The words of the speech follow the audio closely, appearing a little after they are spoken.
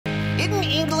Isn't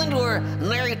England where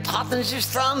Mary Poppins is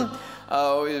from?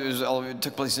 Oh, it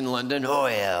took place in London. Oh,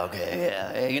 yeah, okay,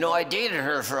 yeah. You know, I dated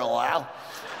her for a while.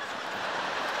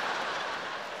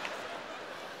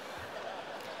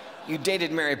 You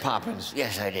dated Mary Poppins?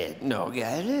 Yes, I did. No,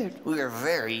 yeah, I did. We were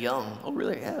very young. Oh,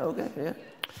 really? Yeah, okay, yeah.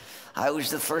 I was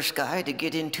the first guy to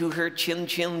get into her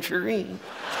chim-chim tureen.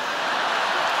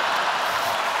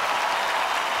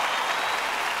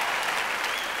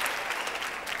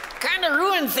 Kind of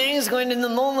ruined things when in the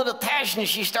moment of passion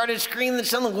she started screaming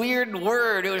some weird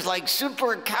word. It was like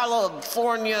Super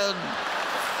California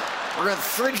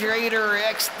Refrigerator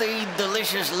Extra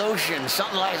Delicious Lotion,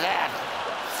 something like that.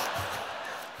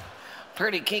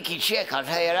 Pretty kinky chick, I'll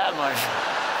tell you that much.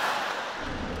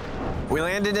 We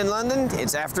landed in London,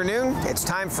 it's afternoon, it's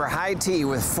time for high tea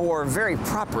with 4 very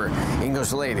proper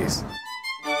English ladies.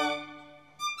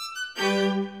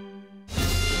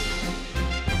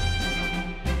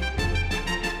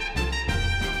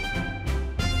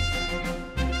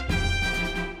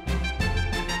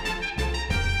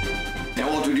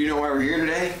 Walter, do you know why we're here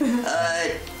today?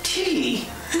 Tea.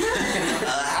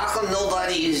 How come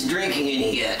nobody is drinking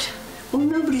any yet? Well,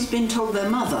 nobody's been told their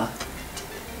mother.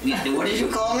 What did you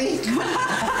call me?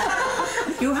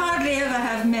 You hardly ever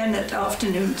have men at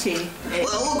afternoon tea. Well,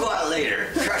 we'll go out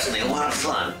later. Trust me, we'll have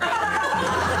fun.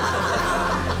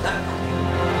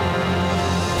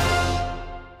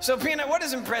 So, Peanut, what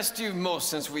has impressed you most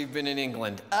since we've been in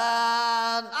England?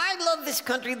 I love this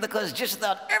country because just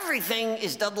about everything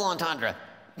is double entendre.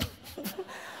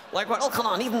 Like what? Oh, come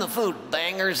on, even the food.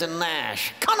 Bangers and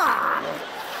mash. Come on!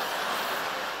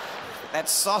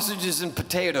 That's sausages and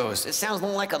potatoes. It sounds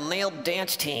more like a male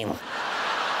dance team.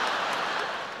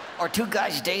 Or 2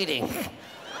 guys dating.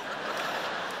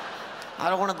 I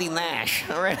don't want to be MASH,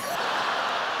 all right?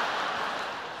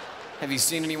 Have you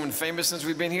seen anyone famous since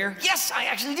we've been here? Yes, I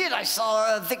actually did. I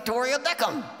saw Victoria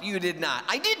Beckham. You did not.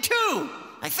 I did too,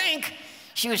 I think.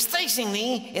 She was facing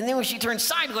me, and then when she turned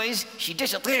sideways, she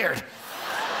disappeared.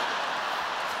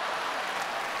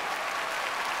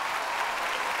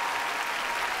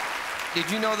 Did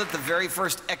you know that the very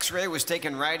first X-ray was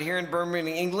taken right here in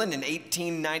Birmingham, England in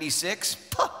 1896?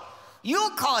 Puh,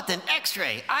 you'll call it an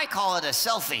X-ray. I call it a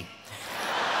selfie.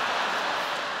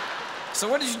 So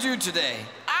what did you do today?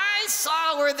 I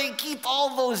saw where they keep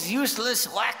all those useless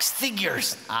wax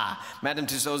figures. Madame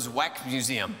Tussauds Wax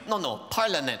Museum. No,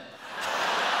 Parliament.